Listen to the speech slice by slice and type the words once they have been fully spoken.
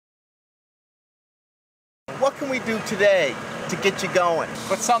what can we do today to get you going?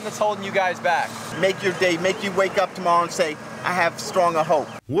 What's something that's holding you guys back? Make your day, make you wake up tomorrow and say, I have stronger hope.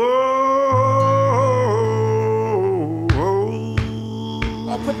 Whoa.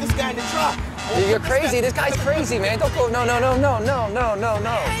 I'll put this guy in the truck. You're crazy. This guy's crazy, man. Don't go. No.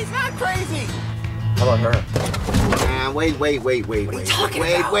 Hey, he's not crazy. How about her? Man, wait. What are you talking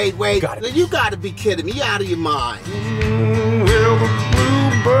about? Wait. You gotta be kidding me. You out of your mind. Well, the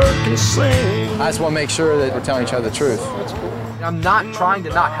bluebird can sing. I just want to make sure that we're telling each other the truth. I'm not trying to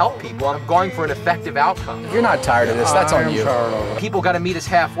not help people. I'm going for an effective outcome. If you're not tired of this, that's on you. People got to meet us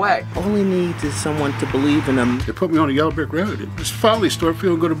halfway. All he needs is someone to believe in him. They put me on a yellow brick road. I just finally start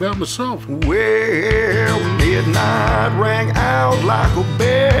feeling good about myself. Well, midnight rang out like a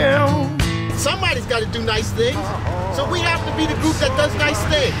bell. Somebody's got to do nice things. So we have to be the group that does nice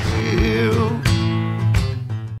things.